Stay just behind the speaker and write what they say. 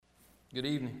Good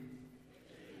evening.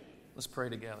 Let's pray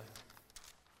together.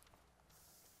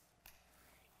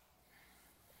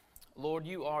 Lord,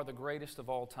 you are the greatest of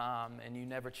all time, and you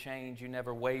never change, you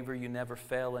never waver, you never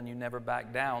fail, and you never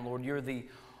back down. Lord, you're the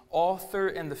author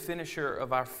and the finisher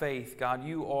of our faith. God,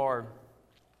 you are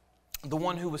the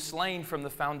one who was slain from the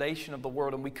foundation of the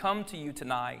world, and we come to you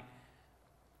tonight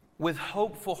with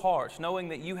hopeful hearts, knowing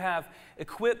that you have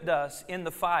equipped us in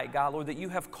the fight, God, Lord, that you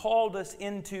have called us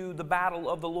into the battle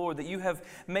of the Lord, that you have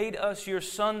made us your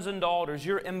sons and daughters,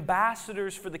 your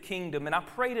ambassadors for the kingdom. And I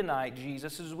pray tonight,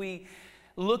 Jesus, as we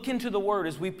look into the Word,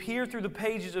 as we peer through the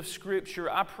pages of Scripture,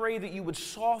 I pray that you would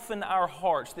soften our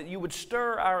hearts, that you would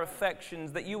stir our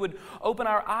affections, that you would open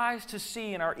our eyes to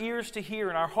see and our ears to hear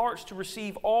and our hearts to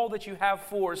receive all that you have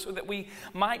for us so that we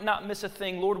might not miss a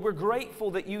thing. Lord, we're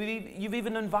grateful that you've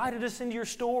even invited us into your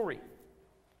story.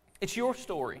 It's your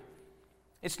story.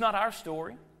 It's not our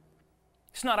story.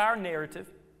 It's not our narrative.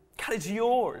 God, it's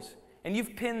yours. And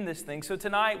you've pinned this thing. So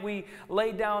tonight we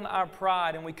lay down our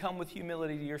pride and we come with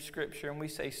humility to your Scripture and we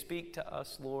say, speak to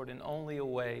us, Lord, in only a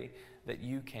way that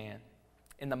you can.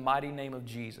 In the mighty name of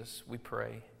Jesus, we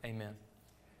pray. Amen.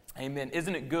 Amen.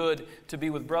 Isn't it good to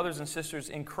be with brothers and sisters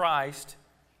in Christ,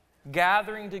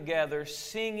 gathering together,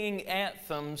 singing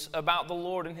anthems about the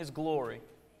Lord and His glory?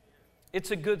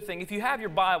 It's a good thing. If you have your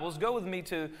Bibles, go with me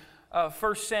to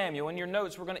 1 Samuel. In your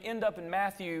notes, we're going to end up in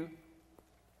Matthew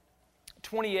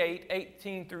 28,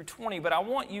 18 through 20. But I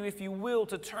want you, if you will,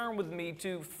 to turn with me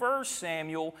to 1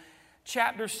 Samuel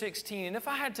chapter 16. And if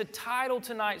I had to title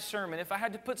tonight's sermon, if I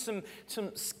had to put some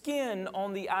skin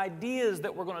on the ideas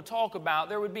that we're going to talk about,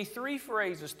 there would be three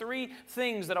phrases, three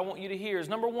things that I want you to hear.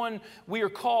 Number one, we are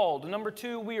called. Number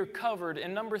two, we are covered.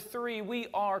 And number three, we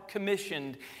are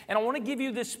commissioned. And I want to give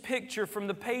you this picture from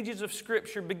the pages of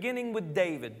Scripture, beginning with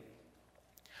David.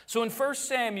 So in 1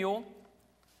 Samuel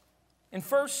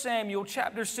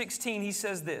chapter 16, he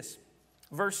says this,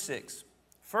 verse 6.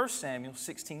 1 Samuel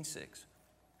 16:6.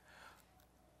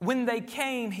 When they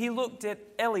came, he looked at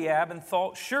Eliab and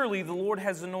thought, surely the Lord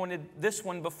has anointed this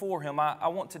one before him. I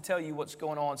want to tell you what's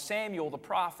going on. Samuel, the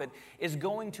prophet, is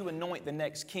going to anoint the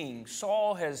next king.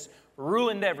 Saul has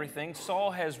ruined everything.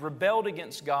 Saul has rebelled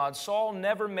against God. Saul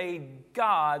never made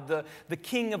God the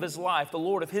king of his life, the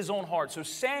Lord of his own heart. So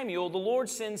Samuel, the Lord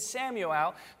sends Samuel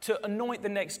out to anoint the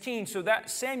next king. So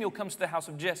that Samuel comes to the house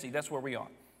of Jesse. That's where we are.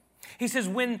 He says,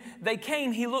 when they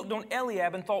came, he looked on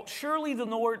Eliab and thought, surely the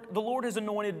Lord has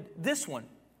anointed this one.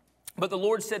 But the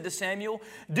Lord said to Samuel,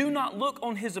 do not look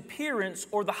on his appearance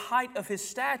or the height of his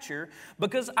stature,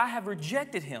 because I have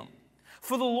rejected him.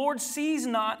 For the Lord sees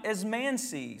not as man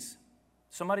sees.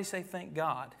 Somebody say, thank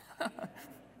God.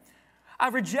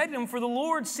 I've rejected him, for the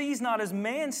Lord sees not as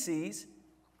man sees.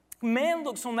 Man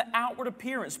looks on the outward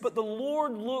appearance, but the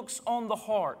Lord looks on the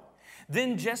heart.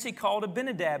 Then Jesse called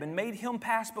Abinadab and made him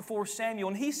pass before Samuel.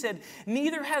 And he said,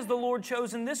 neither has the Lord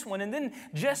chosen this one. And then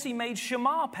Jesse made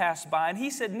Shammah pass by. And he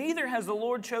said, neither has the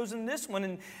Lord chosen this one.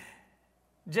 And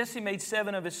Jesse made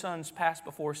 7 of his sons pass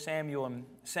before Samuel. And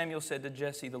Samuel said to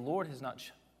Jesse, the Lord has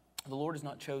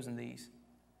not chosen these.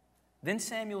 Then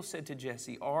Samuel said to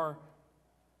Jesse, are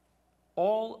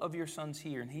all of your sons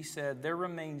here? And he said, there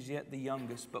remains yet the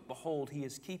youngest, but behold, he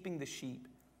is keeping the sheep.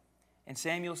 And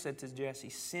Samuel said to Jesse,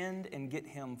 send and get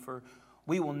him, for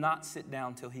we will not sit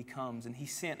down till he comes. And he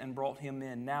sent and brought him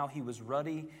in. Now he was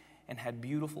ruddy and had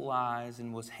beautiful eyes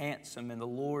and was handsome. And the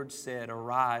Lord said,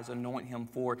 arise, anoint him,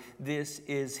 for this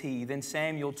is he. Then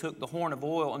Samuel took the horn of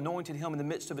oil, anointed him in the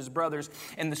midst of his brothers.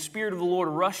 And the Spirit of the Lord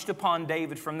rushed upon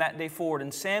David from that day forward.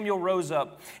 And Samuel rose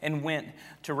up and went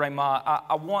to Ramah.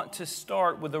 I want to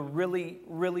start with a really,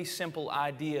 really simple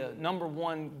idea. Number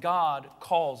one, God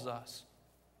calls us.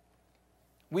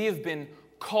 We have been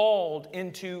called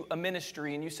into a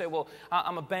ministry. And you say, well,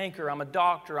 I'm a banker, I'm a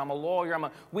doctor, I'm a lawyer.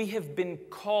 We have been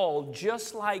called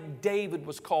just like David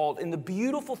was called. And the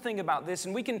beautiful thing about this,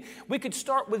 and we could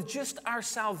start with just our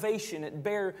salvation at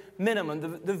bare minimum,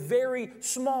 the very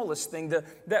smallest thing,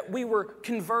 that we were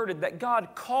converted, that God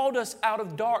called us out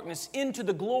of darkness into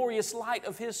the glorious light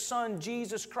of His Son,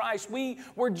 Jesus Christ. We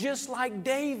were just like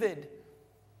David.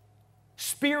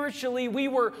 Spiritually, we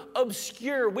were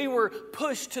obscure. We were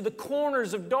pushed to the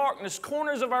corners of darkness,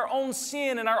 corners of our own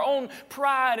sin and our own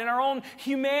pride and our own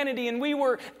humanity. And we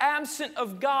were absent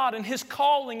of God and His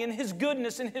calling and His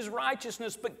goodness and His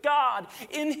righteousness. But God,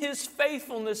 in His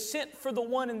faithfulness, sent for the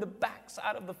one in the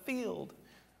backside of the field.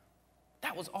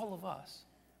 That was all of us.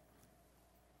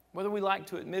 Whether we like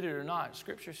to admit it or not,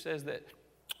 Scripture says that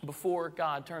before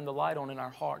God turned the light on in our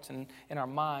hearts and in our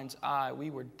mind's eye, we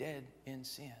were dead in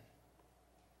sin.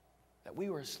 That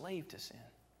we were a slave to sin.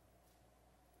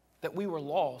 that we were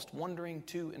lost, wandering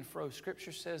to and fro.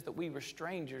 Scripture says that we were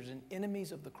strangers and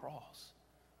enemies of the cross.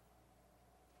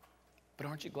 But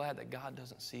aren't you glad that God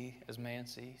doesn't see as man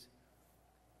sees?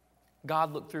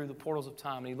 God looked through the portals of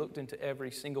time and He looked into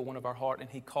every single one of our heart and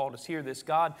He called us. Hear this,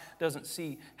 God doesn't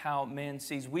see how man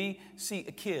sees. We see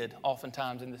a kid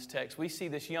oftentimes in this text. We see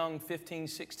this young 15,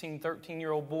 16,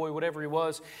 13-year-old boy, whatever he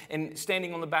was, and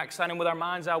standing on the backside, and with our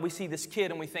mind's eye, we see this kid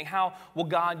and we think, how will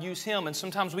God use him? And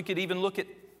sometimes we could even look at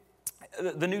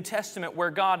the New Testament where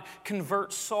God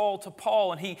converts Saul to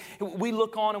Paul, and we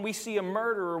look on and we see a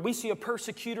murderer, we see a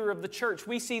persecutor of the church,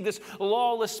 we see this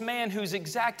lawless man who's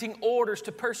exacting orders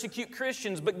to persecute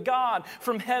Christians, but God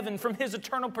from heaven, from His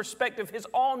eternal perspective, His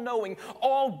all-knowing,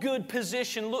 all-good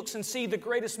position, looks and sees the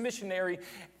greatest missionary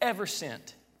ever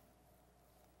sent.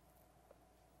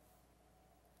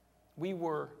 We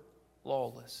were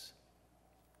lawless.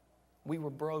 We were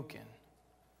broken.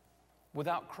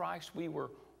 Without Christ, we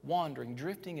were wandering,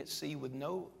 drifting at sea with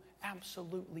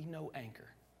absolutely no anchor.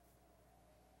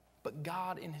 But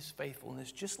God in His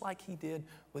faithfulness, just like He did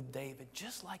with David,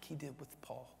 just like He did with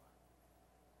Paul,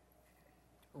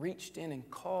 reached in and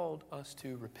called us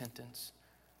to repentance.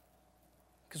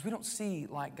 Because we don't see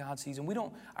like God sees, and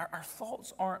our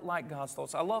thoughts aren't like God's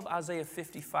thoughts. I love Isaiah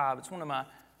 55. It's one of my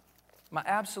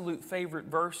absolute favorite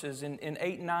verses. In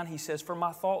 8 and 9, he says, "For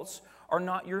my thoughts are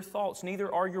not your thoughts,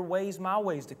 neither are your ways my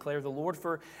ways, declare the Lord.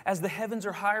 For as the heavens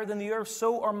are higher than the earth,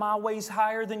 so are my ways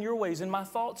higher than your ways, and my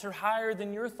thoughts are higher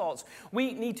than your thoughts."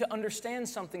 We need to understand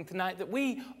something tonight, that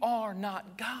we are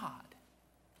not God.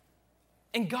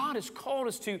 And God has called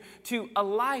us to a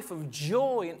life of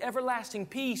joy and everlasting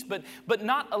peace, but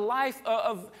not a life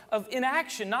of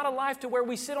inaction, not a life to where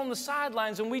we sit on the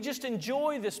sidelines and we just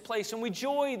enjoy this place and we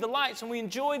enjoy the lights and we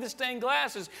enjoy the stained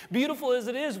glass. As beautiful as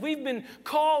it is, we've been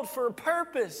called for a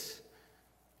purpose.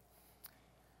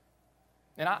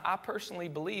 And I personally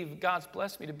believe God's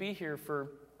blessed me to be here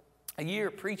for a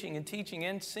year preaching and teaching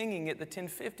and singing at the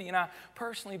 1050. And I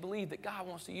personally believe that God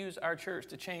wants to use our church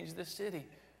to change this city.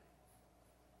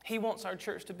 He wants our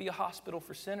church to be a hospital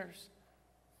for sinners.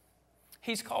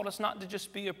 He's called us not to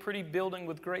just be a pretty building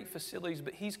with great facilities,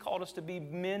 but He's called us to be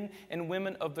men and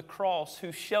women of the cross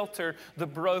who shelter the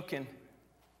broken.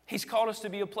 He's called us to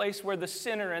be a place where the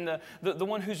sinner and the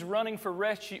one who's running for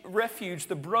refuge,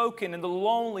 the broken and the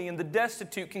lonely and the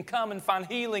destitute, can come and find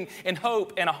healing and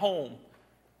hope and a home.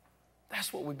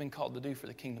 That's what we've been called to do for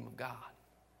the kingdom of God.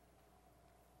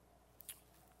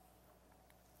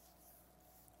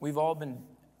 We've all been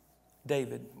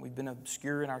David. We've been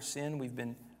obscure in our sin. We've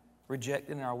been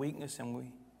rejected in our weakness. And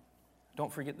we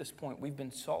don't forget this point. We've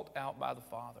been sought out by the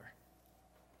Father.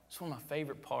 It's one of my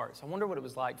favorite parts. I wonder what it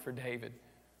was like for David.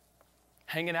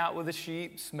 Hanging out with the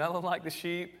sheep, smelling like the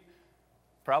sheep,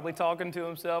 probably talking to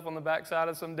himself on the backside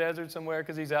of some desert somewhere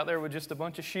because he's out there with just a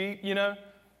bunch of sheep, you know.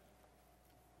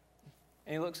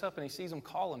 And he looks up and he sees them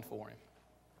calling for him.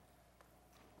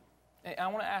 And I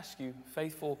want to ask you,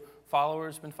 faithful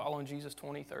followers, been following Jesus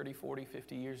 20, 30, 40,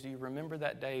 50 years, do you remember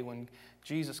that day when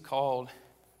Jesus called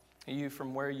you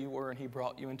from where you were and He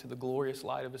brought you into the glorious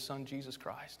light of His Son, Jesus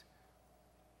Christ?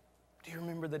 Do you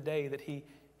remember the day that He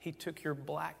took your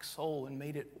black soul and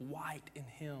made it white in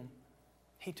Him?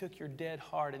 He took your dead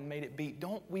heart and made it beat.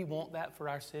 Don't we want that for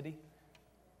our city?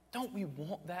 Don't we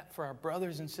want that for our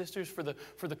brothers and sisters, for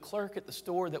the clerk at the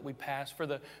store that we pass,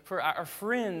 for our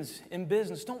friends in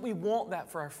business? Don't we want that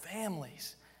for our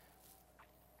families?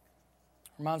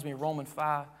 Reminds me of Romans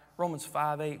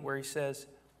 5:8, where he says,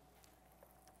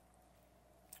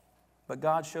 "But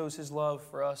God shows His love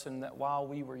for us in that while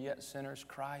we were yet sinners,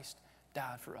 Christ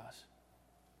died for us."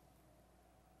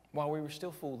 While we were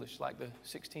still foolish, like the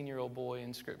 16-year-old boy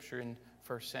in Scripture in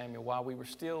 1 Samuel, while we were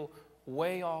still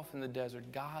way off in the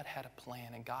desert, God had a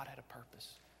plan and God had a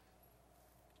purpose.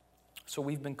 So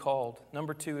we've been called.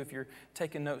 Number 2, if you're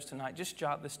taking notes tonight, just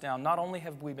jot this down. Not only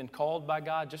have we been called by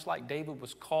God, just like David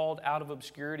was called out of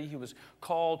obscurity, he was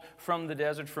called from the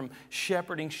desert, from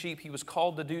shepherding sheep. He was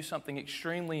called to do something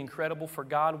extremely incredible for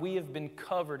God. We have been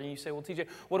covered. And you say, well, TJ,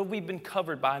 what have we been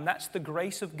covered by? And that's the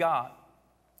grace of God.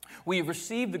 We have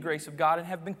received the grace of God and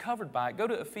have been covered by it. Go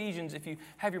to Ephesians. If you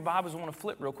have your Bibles, I want to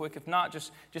flip real quick. If not,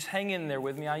 just hang in there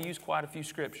with me. I use quite a few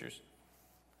scriptures.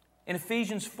 In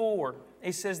Ephesians 4,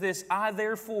 it says this, "I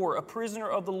therefore, a prisoner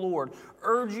of the Lord,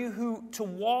 urge you to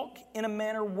walk in a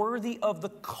manner worthy of the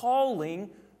calling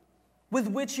with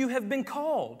which you have been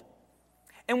called,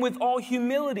 and with all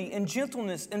humility and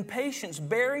gentleness and patience,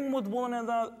 bearing with one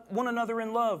another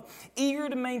in love, eager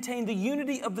to maintain the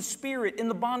unity of the Spirit in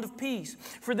the bond of peace.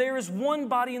 For there is one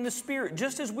body in the Spirit,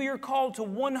 just as we are called to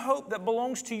one hope that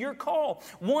belongs to your call,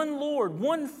 one Lord,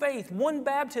 one faith, one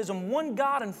baptism, one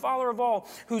God and Father of all,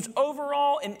 who's over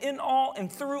all and in all and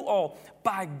through all,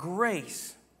 by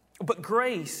grace. But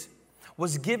grace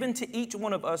was given to each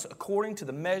one of us according to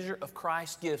the measure of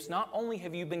Christ's gifts. Not only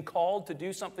have you been called to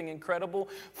do something incredible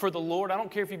for the Lord, I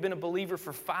don't care if you've been a believer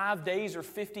for 5 days or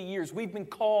 50 years, we've been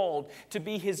called to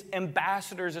be His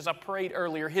ambassadors, as I prayed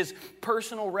earlier, His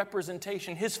personal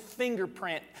representation, His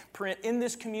fingerprint in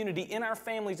this community, in our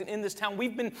families, and in this town.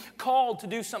 We've been called to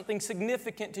do something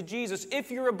significant to Jesus. If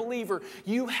you're a believer,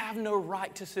 you have no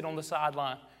right to sit on the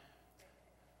sideline.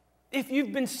 If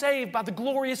you've been saved by the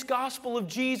glorious gospel of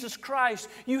Jesus Christ,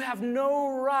 you have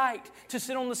no right to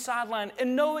sit on the sideline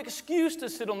and no excuse to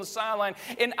sit on the sideline.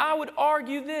 And I would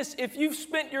argue this, if you've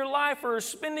spent your life or are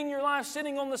spending your life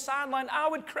sitting on the sideline, I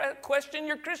would question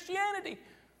your Christianity.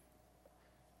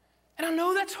 And I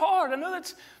know that's hard. I know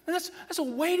that's a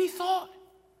weighty thought.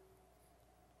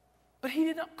 But He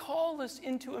did not call us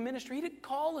into a ministry. He didn't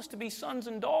call us to be sons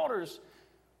and daughters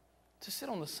to sit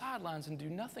on the sidelines and do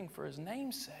nothing for His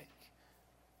name's sake.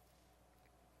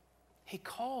 He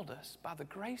called us by the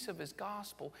grace of His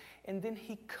gospel, and then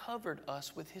He covered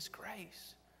us with His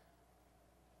grace.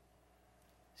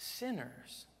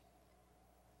 Sinners,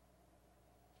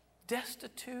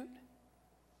 destitute,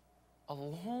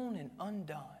 alone and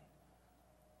undone,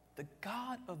 the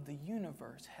God of the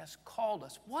universe has called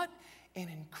us. What an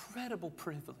incredible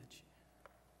privilege.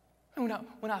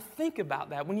 When I think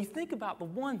about that, when you think about the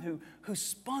one who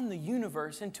spun the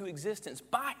universe into existence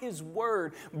by His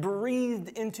word,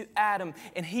 breathed into Adam,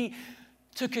 and He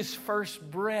took His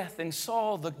first breath and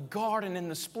saw the garden in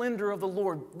the splendor of the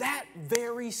Lord, that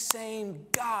very same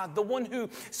God, the one who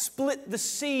split the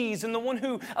seas and the one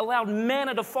who allowed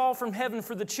manna to fall from heaven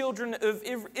for the children of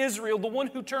Israel, the one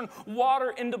who turned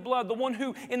water into blood, the one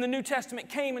who in the New Testament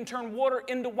came and turned water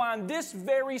into wine, this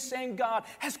very same God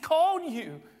has called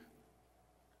you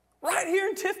right here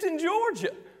in Tifton,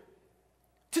 Georgia,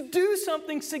 to do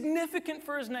something significant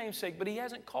for His name's sake. But He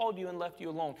hasn't called you and left you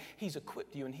alone. He's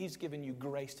equipped you and He's given you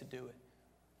grace to do it.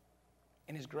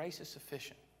 And His grace is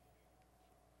sufficient.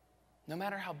 No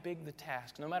matter how big the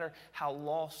task, no matter how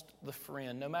lost the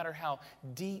friend, no matter how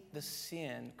deep the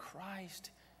sin,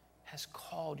 Christ has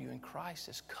called you and Christ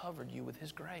has covered you with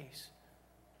His grace.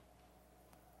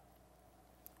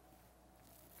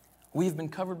 We have been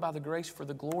covered by the grace for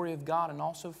the glory of God and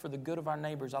also for the good of our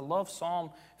neighbors. I love Psalm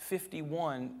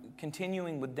 51,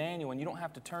 continuing with Daniel, and you don't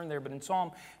have to turn there, but in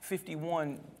Psalm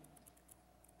 51,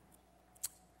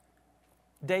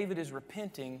 David is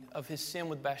repenting of his sin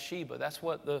with Bathsheba. That's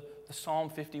what the Psalm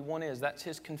 51 is. That's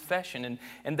his confession.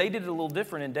 And they did it a little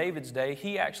different in David's day.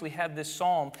 He actually had this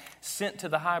psalm sent to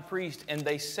the high priest, and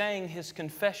they sang his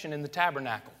confession in the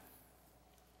tabernacle.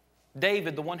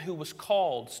 David, the one who was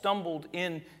called, stumbled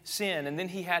in sin, and then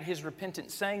he had his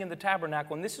repentance sang in the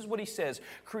tabernacle. And this is what he says: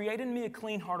 "Create in me a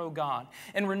clean heart, O God,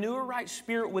 and renew a right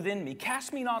spirit within me.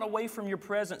 Cast me not away from your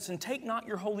presence, and take not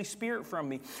your Holy Spirit from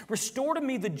me. Restore to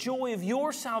me the joy of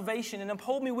your salvation, and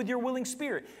uphold me with your willing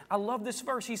spirit." I love this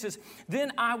verse. He says,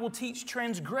 "Then I will teach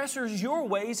transgressors your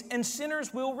ways, and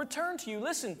sinners will return to you."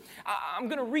 Listen, I'm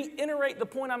going to reiterate the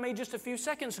point I made just a few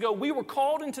seconds ago. We were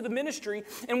called into the ministry,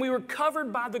 and we were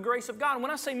covered by the grace of God. And when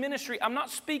I say ministry, I'm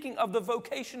not speaking of the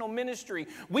vocational ministry.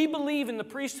 We believe in the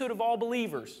priesthood of all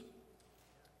believers.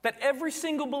 That every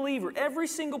single believer, every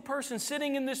single person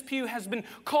sitting in this pew has been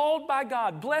called by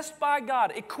God, blessed by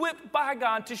God, equipped by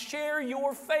God to share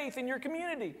your faith in your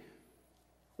community.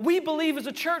 We believe as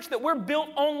a church that we're built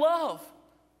on love.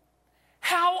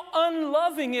 How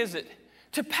unloving is it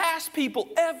to pass people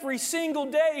every single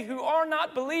day who are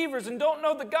not believers and don't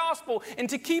know the gospel, and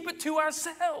to keep it to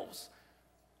ourselves?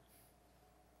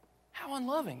 How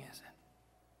unloving is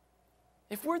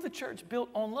it? If we're the church built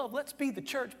on love, let's be the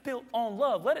church built on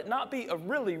love. Let it not be a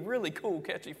really, really cool,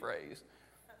 catchy phrase,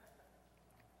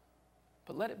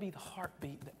 but let it be the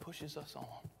heartbeat that pushes us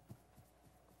on.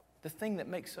 The thing that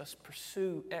makes us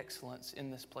pursue excellence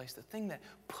in this place, the thing that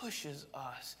pushes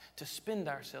us to spend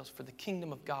ourselves for the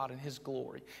kingdom of God and His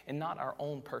glory and not our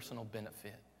own personal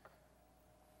benefit.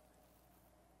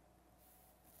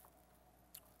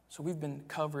 So we've been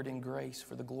covered in grace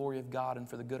for the glory of God and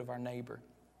for the good of our neighbor.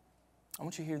 I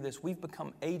want you to hear this. We've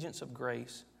become agents of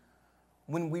grace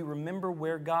when we remember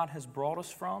where God has brought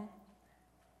us from,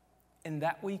 and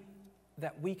that we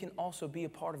can also be a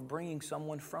part of bringing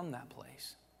someone from that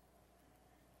place.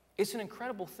 It's an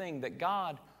incredible thing that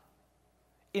God,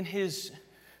 in His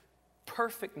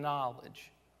perfect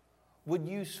knowledge, would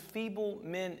use feeble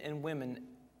men and women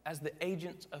as the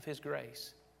agents of His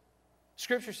grace.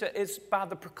 Scripture says it's by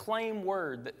the proclaimed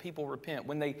word that people repent.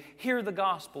 When they hear the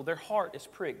gospel, their heart is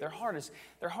pricked. Their heart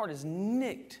is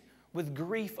nicked with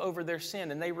grief over their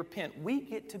sin, and they repent. We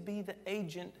get to be the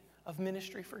agent of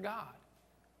ministry for God.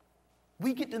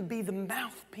 We get to be the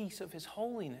mouthpiece of His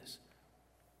holiness.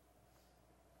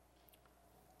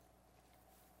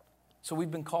 So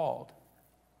we've been called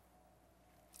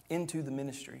into the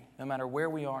ministry, no matter where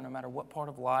we are, no matter what part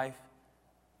of life.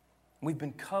 We've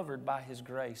been covered by His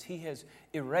grace. He has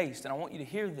erased, and I want you to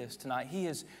hear this tonight, He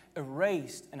has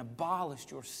erased and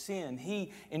abolished your sin.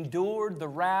 He endured the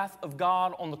wrath of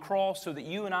God on the cross so that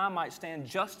you and I might stand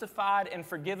justified and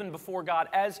forgiven before God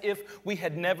as if we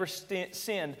had never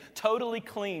sinned. Totally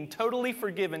clean, totally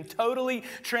forgiven, totally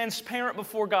transparent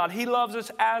before God. He loves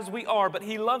us as we are, but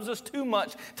He loves us too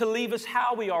much to leave us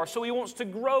how we are. So He wants to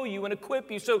grow you and equip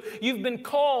you. So you've been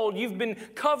called, you've been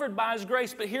covered by His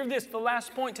grace. But hear this, the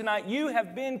last point tonight, you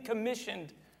have been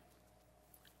commissioned.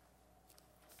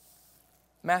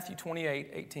 Matthew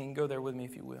 28:18. Go there with me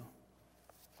if you will.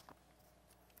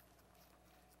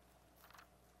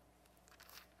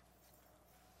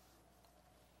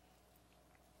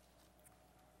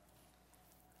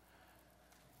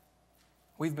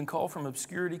 We've been called from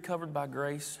obscurity, covered by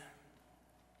grace,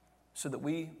 so that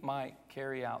we might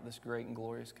carry out this great and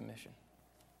glorious commission.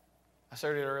 I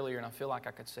said it earlier, and I feel like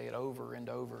I could say it over and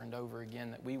over and over again,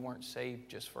 that we weren't saved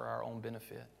just for our own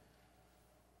benefit.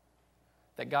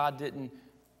 That God didn't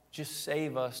just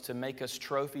save us to make us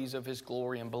trophies of His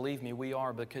glory, and believe me, we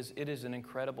are, because it is an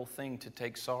incredible thing to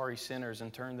take sorry sinners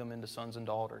and turn them into sons and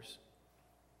daughters.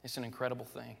 It's an incredible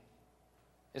thing.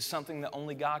 It's something that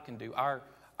only God can do.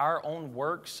 Our own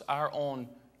works, our own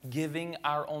giving,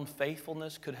 our own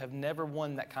faithfulness could have never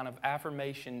won that kind of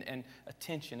affirmation and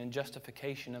attention and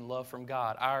justification and love from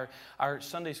God. Our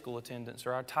Sunday school attendance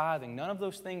or our tithing, none of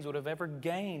those things would have ever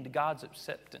gained God's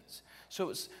acceptance.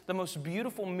 So it's the most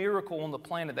beautiful miracle on the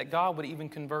planet that God would even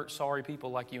convert sorry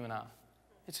people like you and I.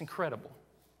 It's incredible.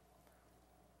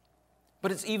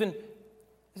 But it's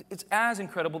as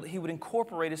incredible that He would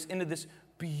incorporate us into this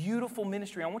beautiful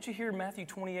ministry. I want you to hear Matthew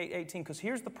 28:18, because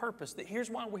here's the purpose. Here's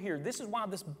why we're here. This is why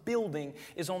this building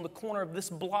is on the corner of this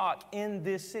block in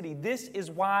this city. This is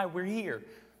why we're here.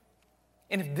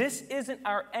 And if this isn't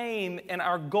our aim and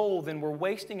our goal, then we're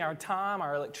wasting our time,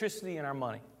 our electricity, and our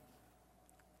money.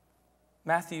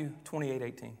 Matthew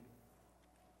 28:18.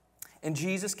 And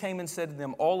Jesus came and said to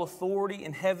them, all authority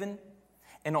in heaven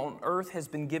and on earth has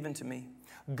been given to me.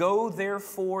 Go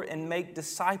therefore and make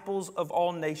disciples of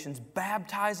all nations,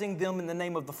 baptizing them in the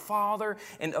name of the Father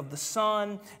and of the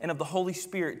Son and of the Holy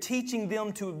Spirit, teaching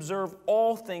them to observe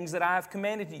all things that I have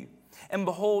commanded you. And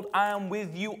behold, I am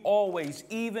with you always,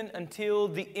 even until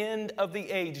the end of the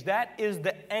age. That is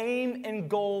the aim and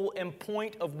goal and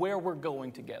point of where we're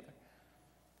going together.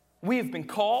 We have been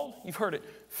called, you've heard it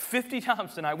 50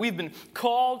 times tonight, we've been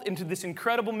called into this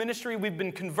incredible ministry. We've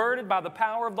been converted by the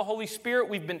power of the Holy Spirit.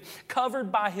 We've been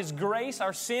covered by His grace.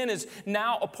 Our sin is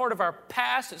now a part of our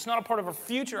past. It's not a part of our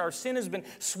future. Our sin has been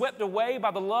swept away by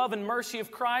the love and mercy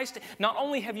of Christ. Not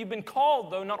only have you been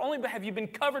called, though, not only have you been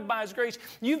covered by His grace,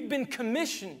 you've been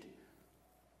commissioned.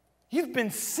 You've been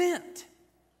sent.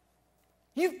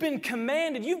 You've been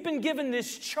commanded. You've been given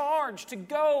this charge to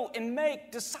go and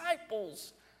make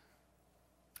disciples.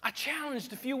 I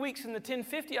challenged a few weeks in the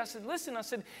 1050. I said, listen,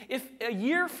 if a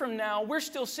year from now we're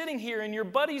still sitting here and your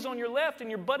buddy's on your left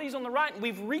and your buddy's on the right and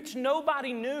we've reached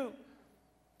nobody new,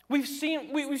 we've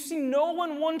seen no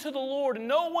one won to the Lord and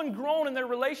no one grown in their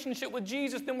relationship with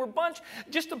Jesus, then we're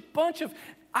just a bunch of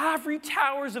ivory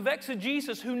towers of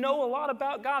exegesis who know a lot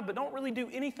about God but don't really do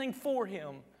anything for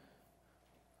Him.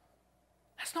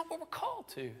 That's not what we're called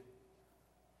to.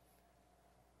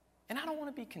 And I don't want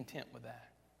to be content with that.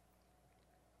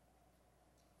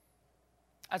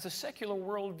 As a secular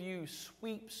worldview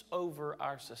sweeps over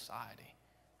our society,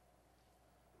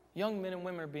 young men and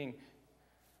women are being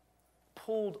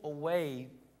pulled away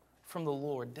from the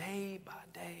Lord day by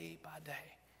day by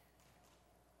day.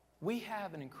 We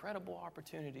have an incredible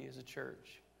opportunity as a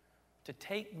church to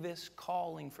take this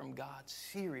calling from God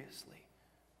seriously,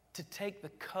 to take the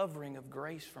covering of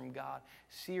grace from God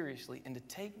seriously, and to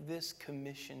take this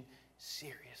commission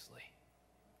seriously.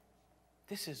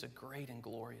 This is a great and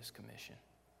glorious commission.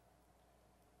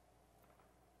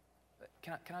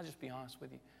 Can I just be honest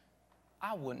with you?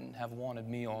 I wouldn't have wanted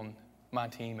me on my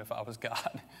team if I was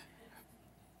God.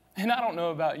 And I don't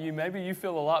know about you. Maybe you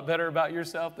feel a lot better about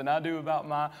yourself than I do about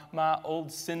my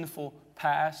old sinful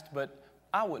past, but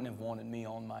I wouldn't have wanted me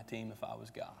on my team if I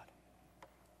was God.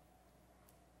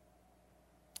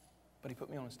 but He put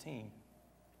me on His team.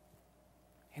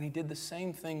 And He did the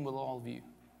same thing with all of you.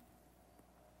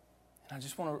 And I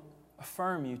just want to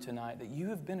affirm you tonight that you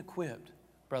have been equipped,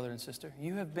 brother and sister.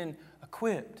 You have been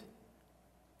equipped.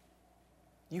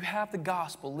 You have the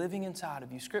gospel living inside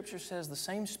of you. Scripture says the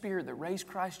same Spirit that raised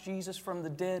Christ Jesus from the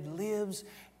dead lives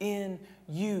in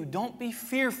you. Don't be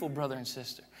fearful, brother and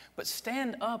sister, but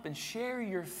stand up and share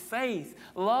your faith.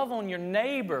 Love on your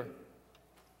neighbor.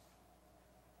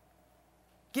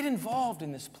 Get involved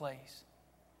in this place.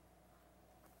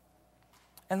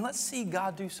 And let's see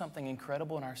God do something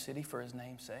incredible in our city for His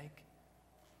name's sake.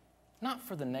 Not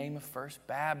for the name of First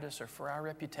Baptist or for our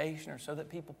reputation or so that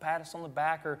people pat us on the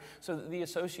back or so that the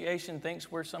association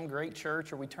thinks we're some great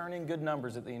church or we turn in good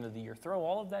numbers at the end of the year. Throw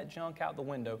all of that junk out the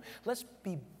window. Let's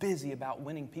be busy about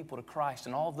winning people to Christ,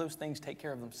 and all of those things take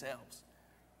care of themselves.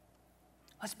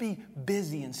 Let's be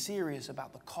busy and serious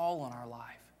about the call on our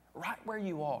life, right where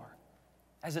you are.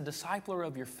 As a discipler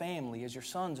of your family, as your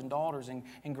sons and daughters and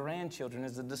grandchildren,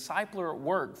 as a discipler at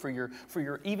work for your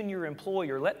even your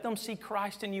employer, let them see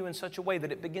Christ in you in such a way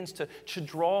that it begins to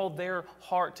draw their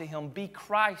heart to Him. Be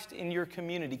Christ in your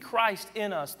community, Christ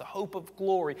in us, the hope of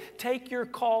glory. Take your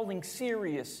calling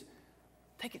serious.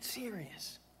 Take it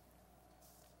serious.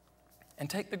 And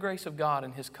take the grace of God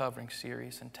and His covering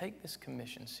serious, and take this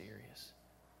commission serious.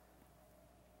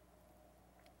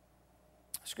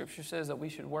 Scripture says that we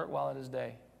should work while it is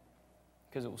day,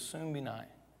 because it will soon be night.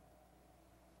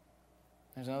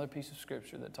 There's another piece of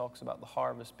Scripture that talks about the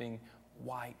harvest being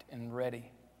white and ready,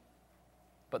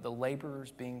 but the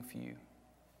laborers being few.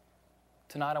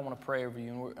 Tonight I want to pray over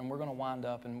you, and we're going to wind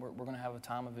up, and we're going to have a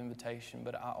time of invitation,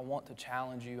 but I want to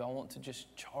challenge you. I want to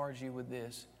just charge you with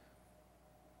this.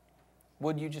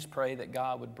 Would you just pray that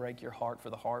God would break your heart for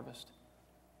the harvest?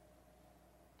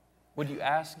 Would you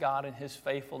ask God in His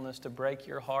faithfulness to break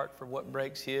your heart for what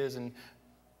breaks His, and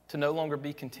to no longer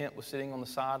be content with sitting on the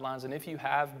sidelines? And if you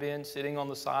have been sitting on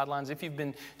the sidelines, if you've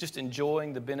been just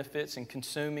enjoying the benefits and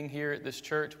consuming here at this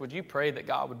church, would you pray that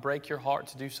God would break your heart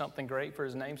to do something great for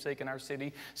His namesake in our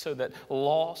city, so that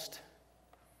lost,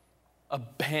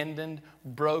 abandoned,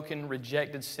 broken,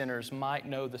 rejected sinners might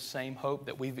know the same hope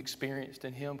that we've experienced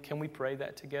in Him? Can we pray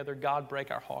that together? God,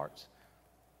 break our hearts.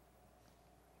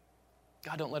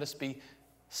 God, don't let us be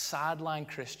sideline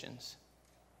Christians.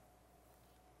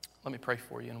 Let me pray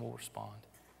for you and we'll respond.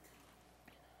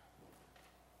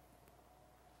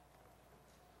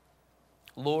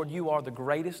 Lord, you are the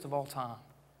greatest of all time.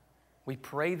 We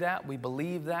pray that, we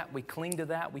believe that, we cling to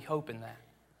that, we hope in that.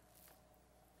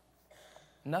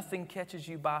 Nothing catches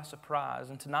you by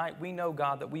surprise. And tonight we know,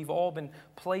 God, that we've all been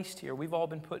placed here. We've all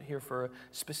been put here for a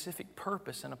specific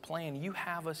purpose and a plan. You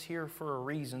have us here for a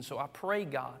reason. So I pray,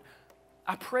 God,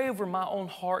 I pray over my own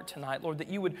heart tonight, Lord, that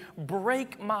you would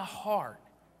break my heart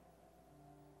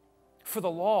for the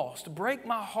lost. Break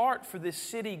my heart for this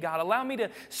city, God. Allow me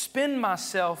to spend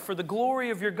myself for the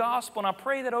glory of your gospel. And I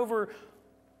pray that over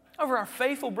our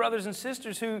faithful brothers and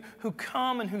sisters who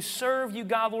come and who serve you,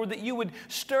 God, Lord, that you would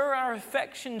stir our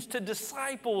affections to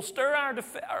disciple, stir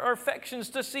our affections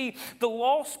to see the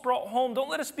lost brought home. Don't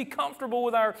let us be comfortable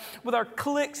with our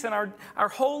cliques and our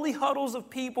holy huddles of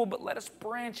people, but let us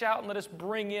branch out and let us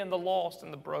bring in the lost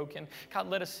and the broken. God,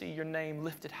 let us see your name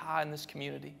lifted high in this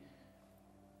community.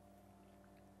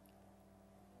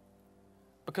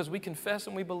 Because we confess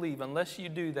and we believe, unless you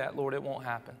do that, Lord, it won't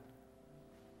happen.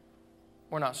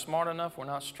 We're not smart enough, we're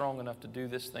not strong enough to do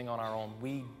this thing on our own.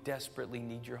 We desperately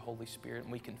need your Holy Spirit,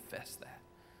 and we confess that.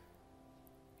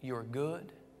 You are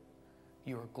good,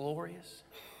 you are glorious,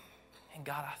 and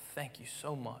God, I thank you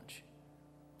so much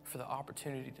for the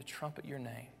opportunity to trumpet your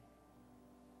name.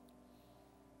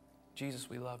 Jesus,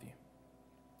 we love you,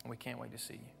 and we can't wait to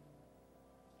see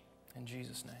you. In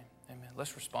Jesus' name, amen.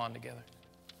 Let's respond together.